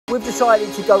we've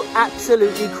decided to go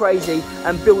absolutely crazy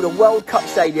and build a World Cup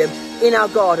stadium in our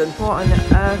garden. What on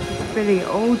earth is Billy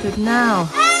ordered now?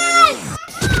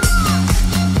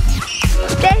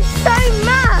 There's so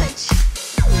much!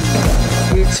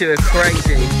 You two are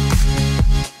crazy.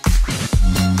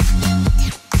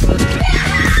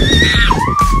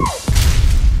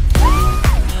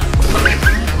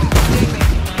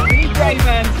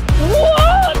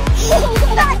 What?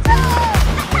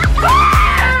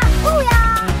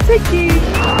 Thank you. Can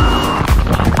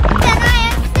I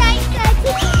have say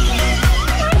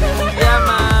Yeah,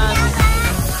 man.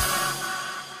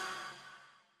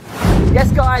 Yes,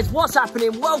 guys, what's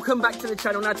happening? Welcome back to the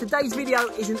channel. Now, today's video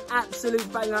is an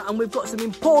absolute banger, and we've got some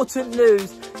important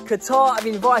news. Qatar have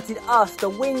invited us, the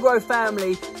Wingrove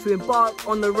family, to embark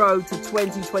on the road to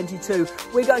 2022.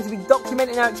 We're going to be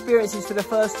documenting our experiences for the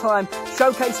first time,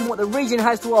 showcasing what the region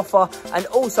has to offer, and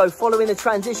also following the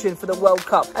transition for the World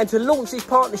Cup. And to launch this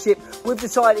partnership, we've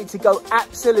decided to go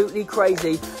absolutely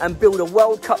crazy and build a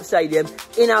World Cup stadium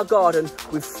in our garden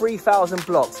with 3,000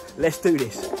 blocks. Let's do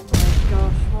this.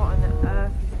 Gosh, what on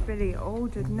earth is Billy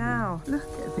ordered now? Look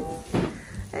at this.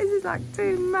 This is like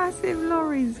 2 massive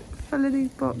lorries full of these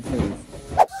boxes.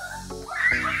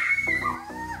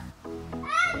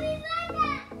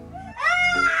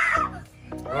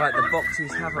 Right, the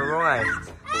boxes have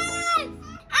arrived.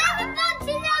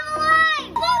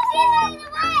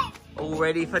 All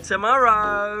ready for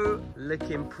tomorrow.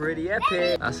 Looking pretty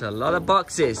epic. That's a lot of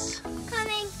boxes.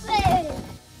 Coming through.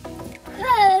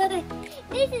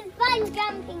 This is fun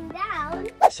jumping down.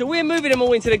 So we're moving them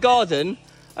all into the garden,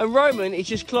 and Roman is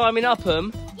just climbing up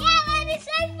them. Yeah, man, it's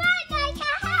so fun, like a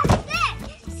house. Look.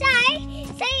 So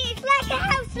it's like a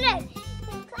house. Look. You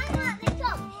can climb up the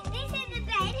top. This is the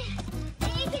bed.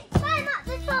 And you can climb up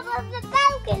the top of the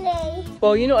balcony.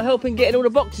 Well, you're not helping getting all the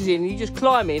boxes in, you're just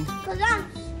climbing. Because I'm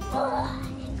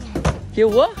You're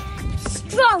what?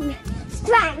 strong.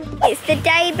 It's the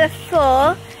day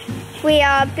before we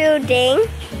are building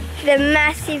the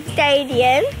massive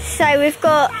stadium. So we've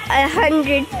got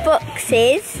 100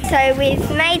 boxes. So we've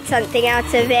made something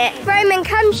out of it. Roman,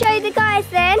 come show the guys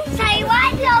then. So you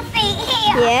wipe your feet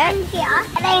here and here.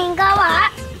 And then go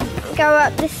up. Go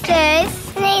up the stairs.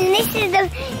 And then this is the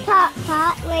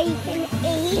part where you can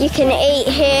eat. You can eat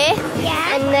here.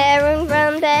 Yeah. And there and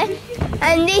round there.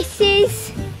 And this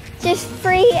is just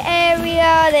free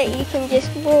area that you can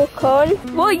just walk on.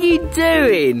 What are you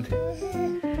doing?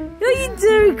 What are you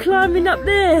doing climbing up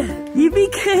there? You be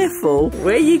careful.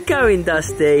 Where are you going,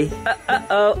 Dusty?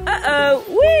 Uh-oh,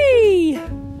 whee!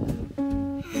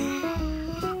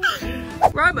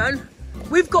 Roman,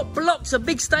 we've got blocks of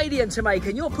big stadium to make,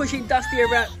 and you're pushing Dusty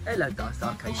around. Hello, Dusty.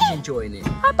 Okay, she's enjoying it.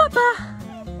 Hi, Papa.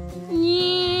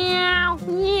 Meow,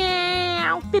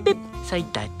 meow, beep, beep. Say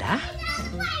dada.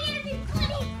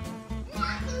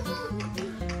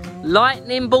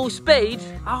 Lightning ball speed?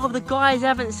 Oh, the guys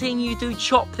haven't seen you do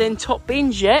chop then top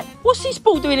bins yet. What's this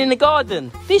ball doing in the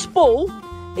garden? This ball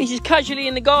is just casually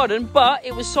in the garden, but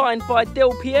it was signed by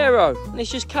Del Piero. And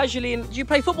it's just casually in... Do you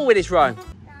play football with this, Ryan? No.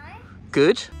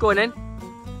 Good. Go on then.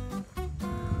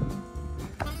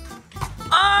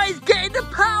 Oh, he's getting the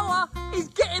power! He's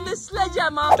getting the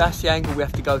sledgehammer! That's the angle we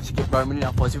have to go to get Roman in.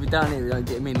 Otherwise, if we're down here, we don't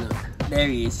get him in, look. There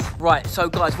he is. Right, so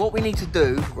guys, what we need to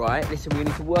do, right, listen, we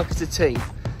need to work as a team.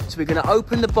 So we're going to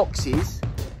open the boxes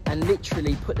and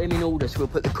literally put them in order. So we'll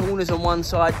put the corners on one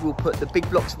side, we'll put the big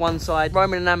blocks one side.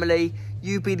 Roman and Amelie,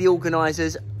 you be the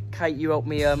organisers. Kate, you help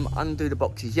me undo the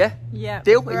boxes, yeah? Yeah.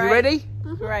 Deal? Are you ready?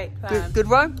 Great plan. Good,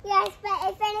 Rome? Yes, but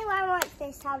if anyone wants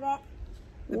this, have it.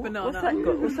 The banana.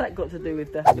 What's that got to do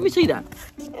with that? Let me see that.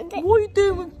 What are you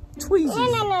doing with tweezers?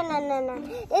 No.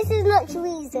 This is not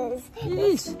tweezers. It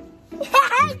is.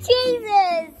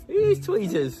 Tweezers. It is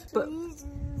tweezers. But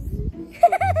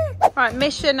Right,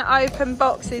 mission open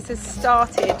boxes has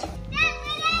started.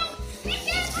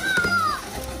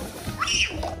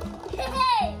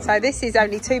 So this is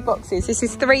only 2 boxes. This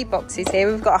is 3 boxes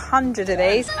here. We've got 100 of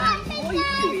these. What are you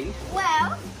doing?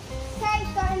 Well,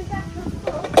 Kate's going back and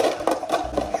forth.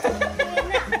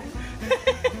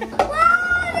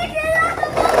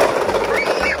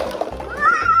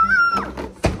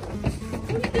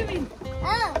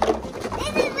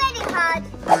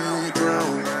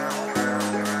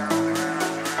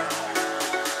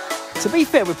 to be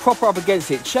fair, we're proper up against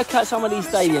it. Check out some of these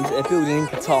stadiums that they're building in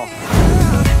Qatar.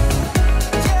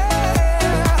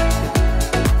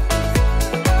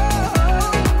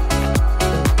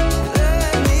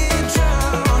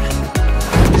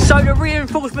 So the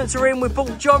reinforcements are in. We've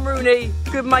brought John Rooney,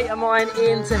 good mate of mine,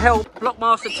 in to help.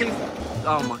 Blockmaster 2.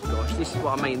 Oh my gosh, this is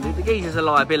what I mean. The geezer's a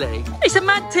liability. It's a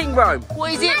mad thing, Rome.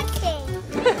 What is it? Mad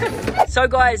thing. So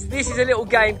guys, this is a little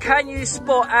game. Can you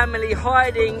spot Amelie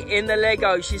hiding in the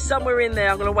Lego? She's somewhere in there.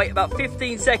 I'm gonna wait about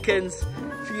 15 seconds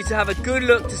for you to have a good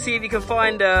look to see if you can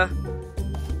find her.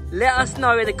 Let us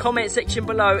know in the comment section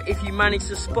below if you manage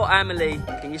to spot Amelie.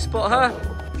 Can you spot her?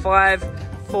 5,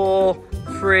 4,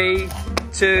 3,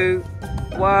 2,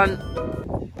 1.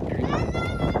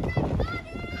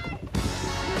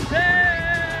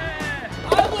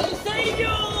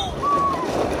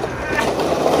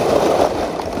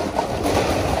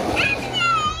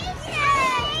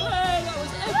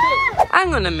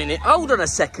 Hang on a minute, hold on a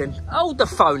second. Hold the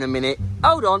phone a minute.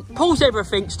 Hold on, pause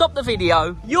everything, stop the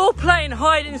video. You're playing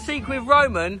hide and seek with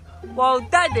Roman while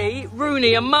Daddy,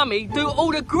 Rooney and Mummy do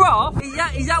all the graft.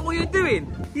 Is that what you're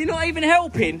doing? You're not even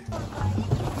helping?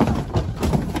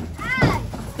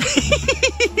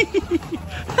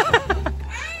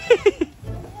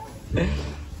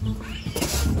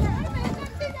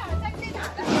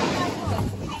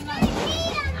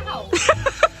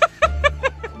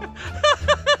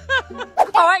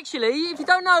 Actually, if you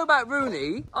don't know about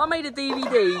Rooney, I made a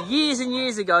DVD years and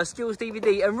years ago, a skills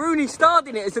DVD, and Rooney starred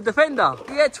in it as a defender.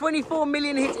 He had 24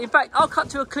 million hits. In fact, I'll cut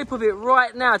to a clip of it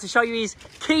right now to show you his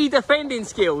key defending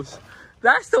skills.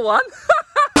 That's the one.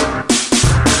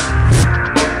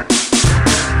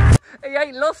 He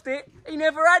ain't lost it. He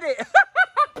never had it.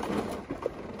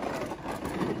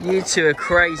 You two are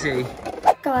crazy.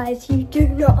 Guys, you do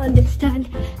not understand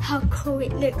how cool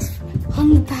it looks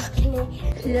on the balcony.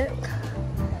 Look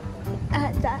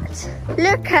at that.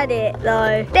 Look at it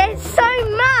though. There's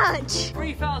so much.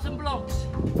 3,000 blocks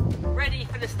ready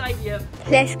for the stadium.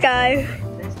 Let's go.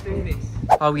 Let's do this.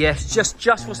 Oh yes,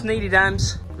 just what's needed,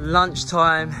 Ams.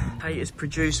 Lunchtime. Kate has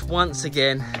produced once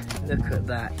again. Look at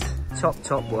that.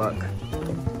 Top work.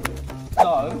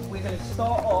 So we're going to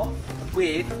start off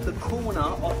with the corner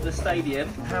of the stadium.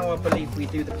 How I believe we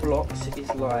do the blocks is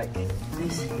like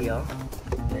this here.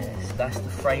 Yes, that's the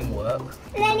framework.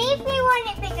 And then if you want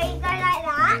it bigger, you go like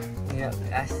that. Yeah,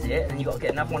 that's it. And you've got to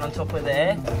get another one on top of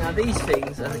there. Now these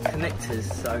things are the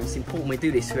connectors, so it's important we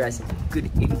do this so it has good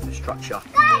infrastructure.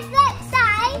 Guys, let's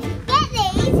say, get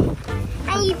these,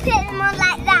 and you put them on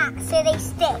like that so they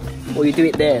stick. Or you do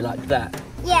it there like that.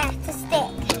 Yeah, to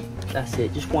stick. That's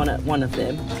it, just one of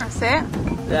them. That's it.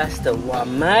 That's the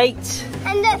one, mate.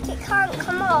 And look, it can't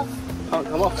come off. Can't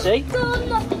come off, see?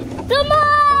 Come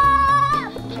on!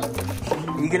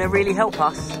 Are you going to really help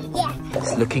us? Yeah.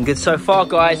 It's looking good so far,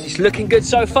 guys. It's looking good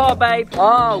so far, babe.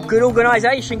 Oh, good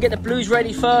organisation. Get the blues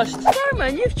ready first. No,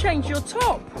 man, you've changed your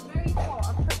top. Very hot.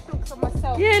 I put socks on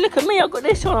myself. Yeah, look at me. I've got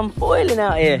this on. I'm boiling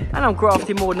out here. And I'm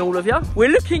grafting more than all of you. We're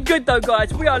looking good, though,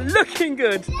 guys. We are looking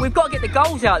good. We've got to get the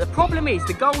goals out. The problem is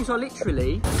the goals are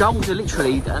literally down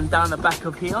the back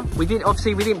of here. We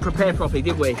didn't prepare properly,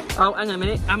 did we? Oh, hang on a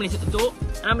minute. Amelie's at the door.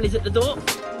 Amelie's at the door.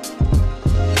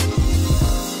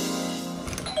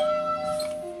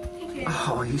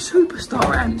 Oh, you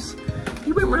superstar, Ams.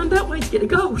 You went round that way to get the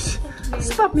goals.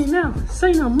 Spud me now.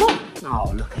 Say no more.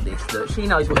 Oh, look at this. Look, she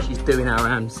knows what she's doing, our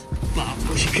Ams. But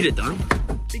what she could have done.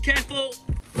 Be careful.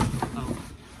 Oh.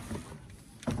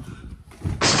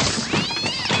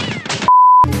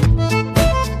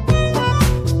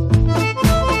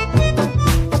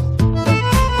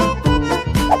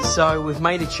 So we've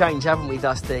made a change, haven't we,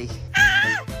 Dusty?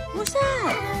 What's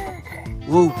that?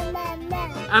 Woo.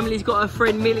 Amelie's got her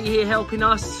friend Millie here helping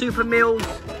us. Super Mills,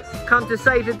 come to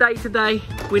save the day today.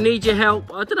 We need your help.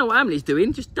 I don't know what Amelie's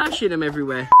doing, just dashing them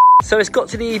everywhere. So it's got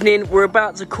to the evening. We're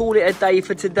about to call it a day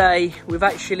for today. We've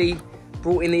actually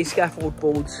brought in these scaffold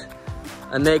boards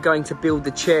and they're going to build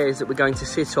the chairs that we're going to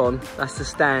sit on. That's the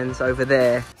stands over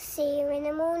there. See you in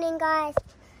the morning, guys.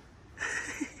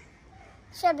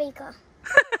 Shabika.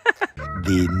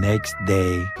 The next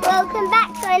day. Welcome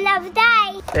back to another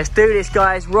day. Let's do this,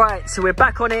 guys. Right, so we're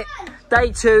back on it.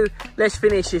 Day 2, let's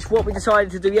finish this. What we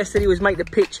decided to do yesterday was make the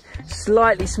pitch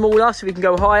slightly smaller so we can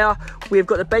go higher. We've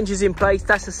got the benches in place.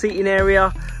 That's the seating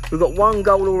area. We've got one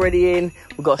goal already in.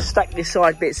 We've got to stack this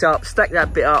side bits up, stack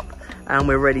that bit up, and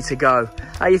we're ready to go.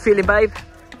 How you feeling, babe?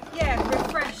 Yeah,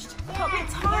 refreshed. Got a bit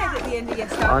tired at the end of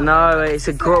yesterday. I know, it's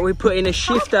a great. We put in a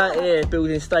shift out here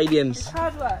building stadiums.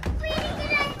 Hard work.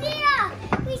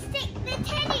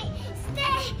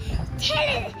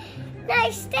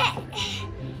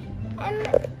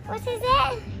 What is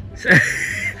it?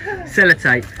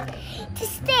 Sellotape. To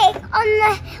stick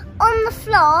on the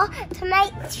floor to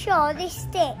make sure this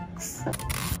sticks.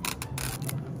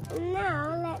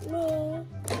 Now let me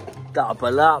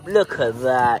double up. Look at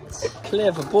that.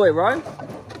 Clever boy, Ro.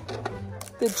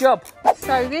 Good job.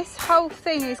 So this whole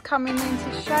thing is coming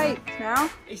into shape now.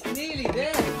 It's nearly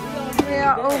there. We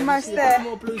are almost there.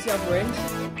 More blues the other end.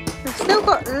 We've still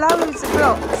got loads of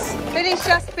blocks. Billy's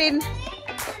just been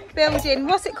building,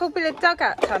 what's it called, Billy?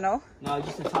 Dugout tunnel? No,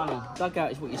 just a tunnel.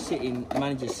 Dugout is what you're sitting, the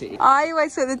manager's sitting. I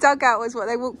always thought the dugout was what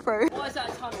they walk through. Why is that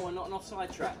a tunnel and not an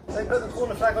offside track? They put the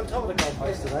corner flag on top of the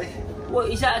goalpost today. What,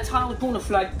 is that a tunnel corner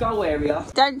flag goal area?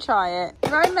 Don't try it.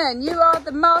 Roman, you are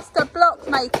the master block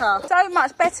maker. So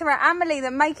much better at Amelie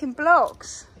than making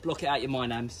blocks. Block it out your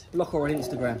mind, Ams. Block her on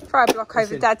Instagram. Try a block over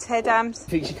Listen. Dad's head, Ams. I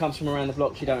think she comes from around the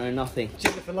block, she don't know nothing.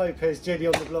 Jennifer Lopez, Jenny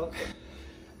on the block.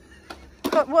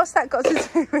 But what's that got to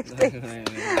do with this?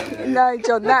 No,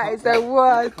 John, that is the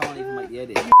worst. I can't even make the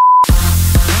edit.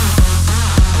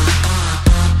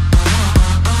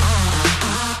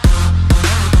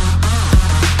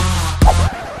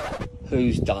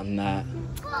 Who's done that?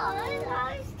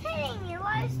 I was telling you,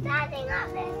 I was standing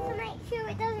up there to make sure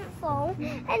it doesn't fall,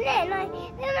 and then I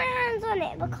put my hands on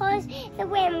it because the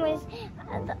wind was,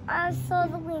 I saw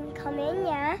the wind coming,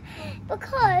 yeah,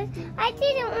 because I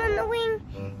didn't want the wind,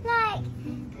 like,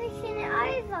 pushing it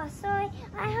over, so I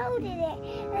held it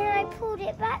and I pulled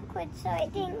it backwards so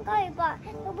it didn't go, but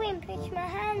the wind pushed my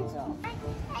hands off.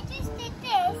 I just did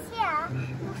this, yeah,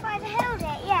 before I held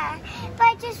it, yeah, but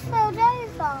I just fell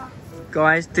over.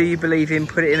 Guys, do you believe him?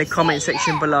 Put it in the comment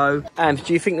section below. Ams,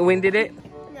 do you think the wind did it?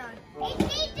 No. It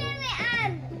did do it,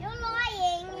 Anne. You're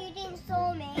lying. You didn't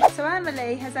saw me. So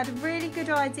Amelie has had a really good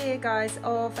idea, guys,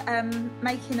 of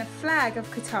making a flag of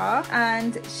Qatar,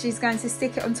 and she's going to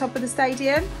stick it on top of the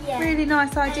stadium. Yeah. Really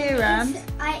nice idea, Ams.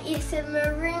 It's a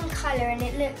maroon colour and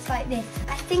it looks like this.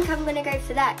 I think I'm going to go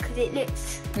for that because it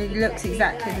looks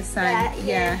exactly like the same. that,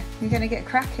 yeah. You're going to get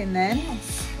cracking then.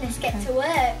 Yes. Let's get to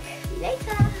work. See you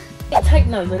later. Take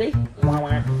no, buddy.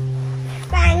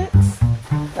 Thanks.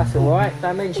 That's alright,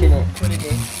 don't mention it. Put it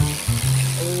in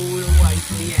all the way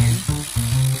to the end.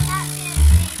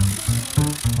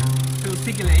 Feels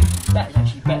tickling. That's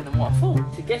actually better than what I thought.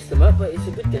 It's a guesstimate, but it's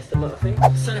a good guesstimate, I think.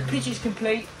 So the pitch is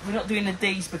complete. We're not doing the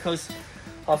D's because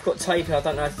I've got tape and I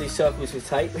don't know how to do circles with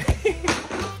tape.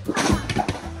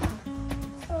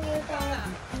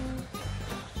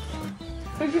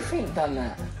 Who do you think done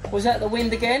that? Was that the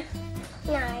wind again?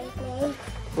 No, me.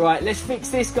 Right, let's fix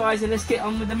this, guys, and let's get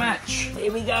on with the match.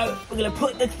 Here we go. We're going to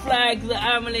put the flag that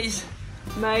Amelie's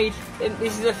made. And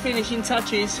this is the finishing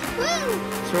touches. Woo!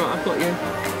 That's right, I've got you.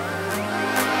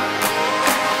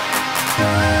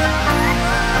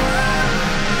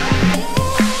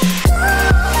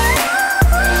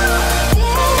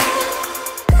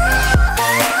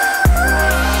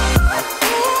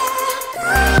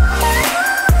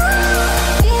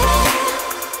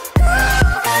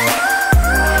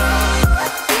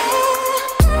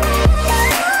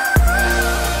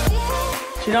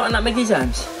 Do you know what nutmeg is,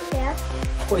 Ams? Yeah.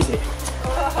 What is it?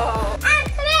 Oh.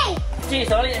 Anthony! Cheers,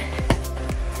 darling.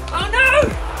 Oh no!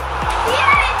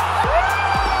 Yes!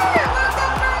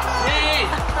 Yeah!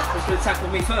 Who's going to tackle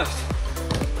me first?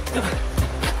 You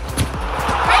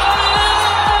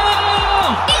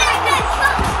don't know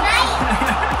chops, mate!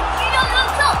 You don't know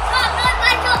chops, not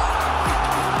my chops!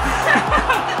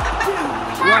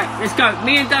 Right, let's go.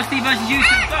 Me and Dusty versus you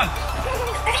two. Go!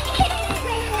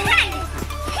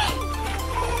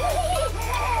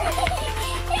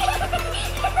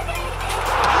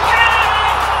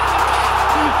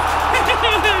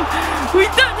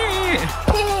 We've done it!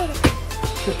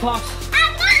 The pass.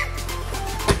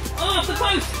 Off the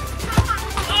post!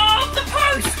 Off the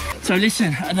post! So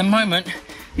listen, at the moment,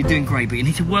 you're doing great, but you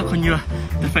need to work on your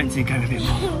defensive game a bit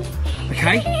more.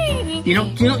 Okay? You're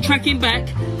not tracking back,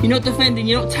 you're not defending,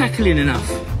 you're not tackling enough.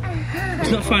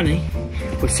 It's not funny.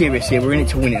 We're serious here, we're in it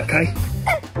to win it, okay?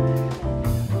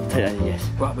 Take that as a yes.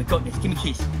 Right, we've got this. Give me a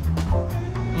kiss.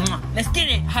 Let's get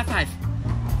it! High five!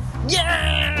 Yay!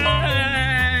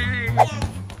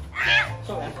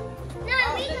 Sorry. No,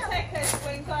 we don't.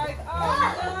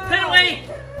 Penalty!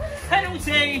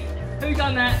 Penalty! Who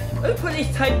done that? Who put this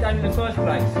tape down in the first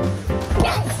place?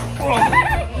 Come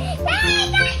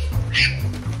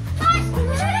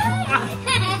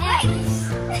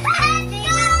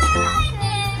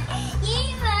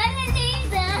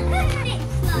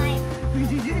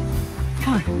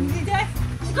on.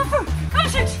 Let's go through. Come on,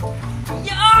 six.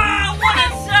 Yeah! What a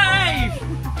save!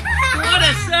 What a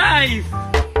save!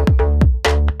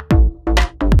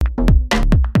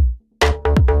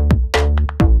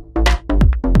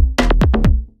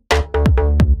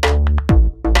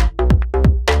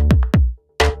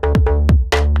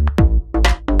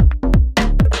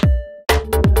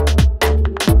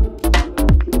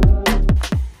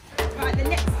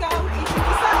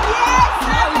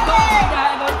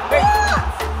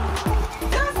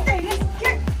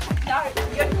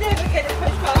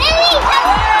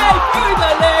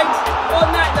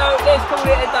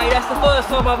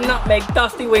 nutmeg,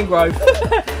 dusty Wingrove.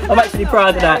 I'm actually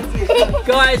proud of that.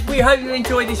 Guys, we hope you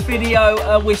enjoyed this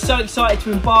video. We're so excited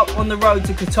to embark on the road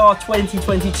to Qatar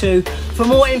 2022. For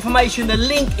more information, the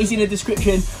link is in the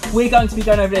description. We're going to be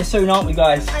going over there soon, aren't we,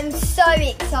 guys? I'm so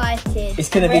excited. It's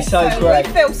going to be so great.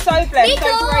 We feel so blessed,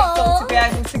 so grateful to be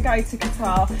able to go to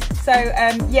Qatar. So,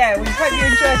 yeah, we hope you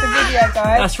enjoyed the video,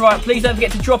 guys. That's right. Please don't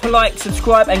forget to drop a like,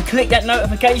 subscribe, and click that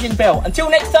notification bell. Until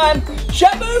next time,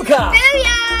 Shabuka!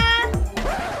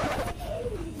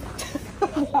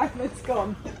 It's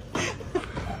gone.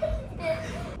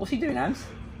 What's he doing, Ams?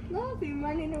 No, I've been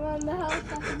running around the house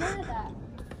like a murder.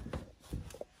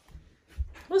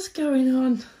 What's going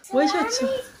on? So Where's your Annie's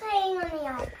playing on the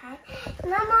iPad,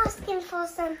 and I'm asking for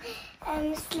some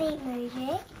sleep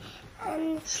music.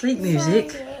 Sleep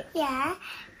music? Yeah,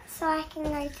 so I can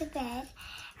go to bed.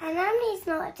 And Annie's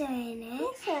not doing it.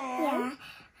 Okay. Yeah,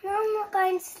 and I'm not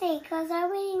going to sleep because I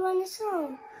really want a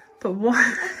song. But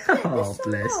why? Oh,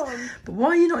 bless. But why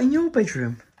are you not in your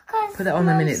bedroom? Because put that on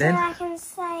a minute then. So I can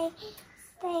stay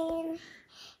in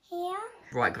here.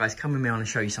 Right, guys, come with me. I want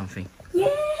to show you something.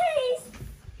 Yes!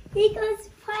 He got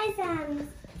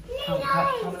presents. Come and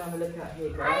have a look out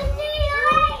here, guys.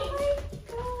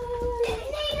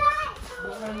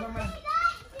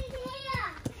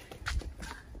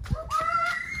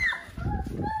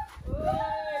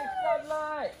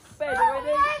 Floodlights! Bed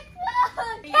already?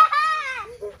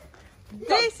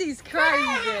 This is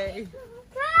crazy.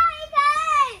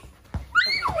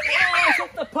 It's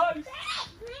off the post!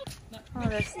 Oh,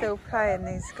 they're still playing,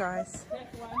 these guys.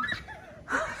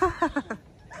 What's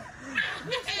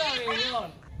going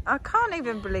on? I can't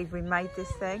even believe we made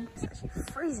this thing. It's actually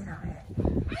freezing out here.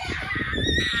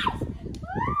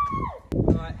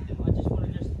 Right, I just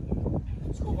want to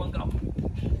score one goal.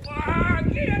 Ah,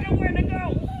 get out of where to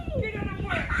go! Get out of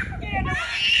where! Get out of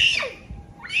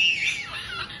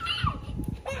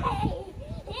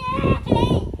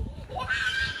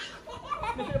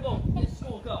Look at the ball. Let's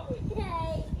score a goal.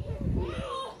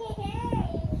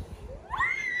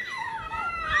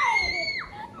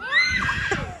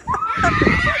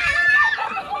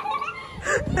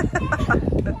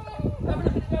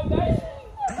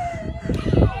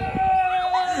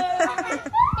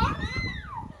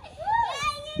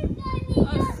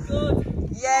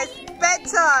 Yes,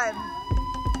 bedtime.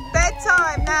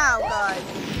 Bedtime now, guys.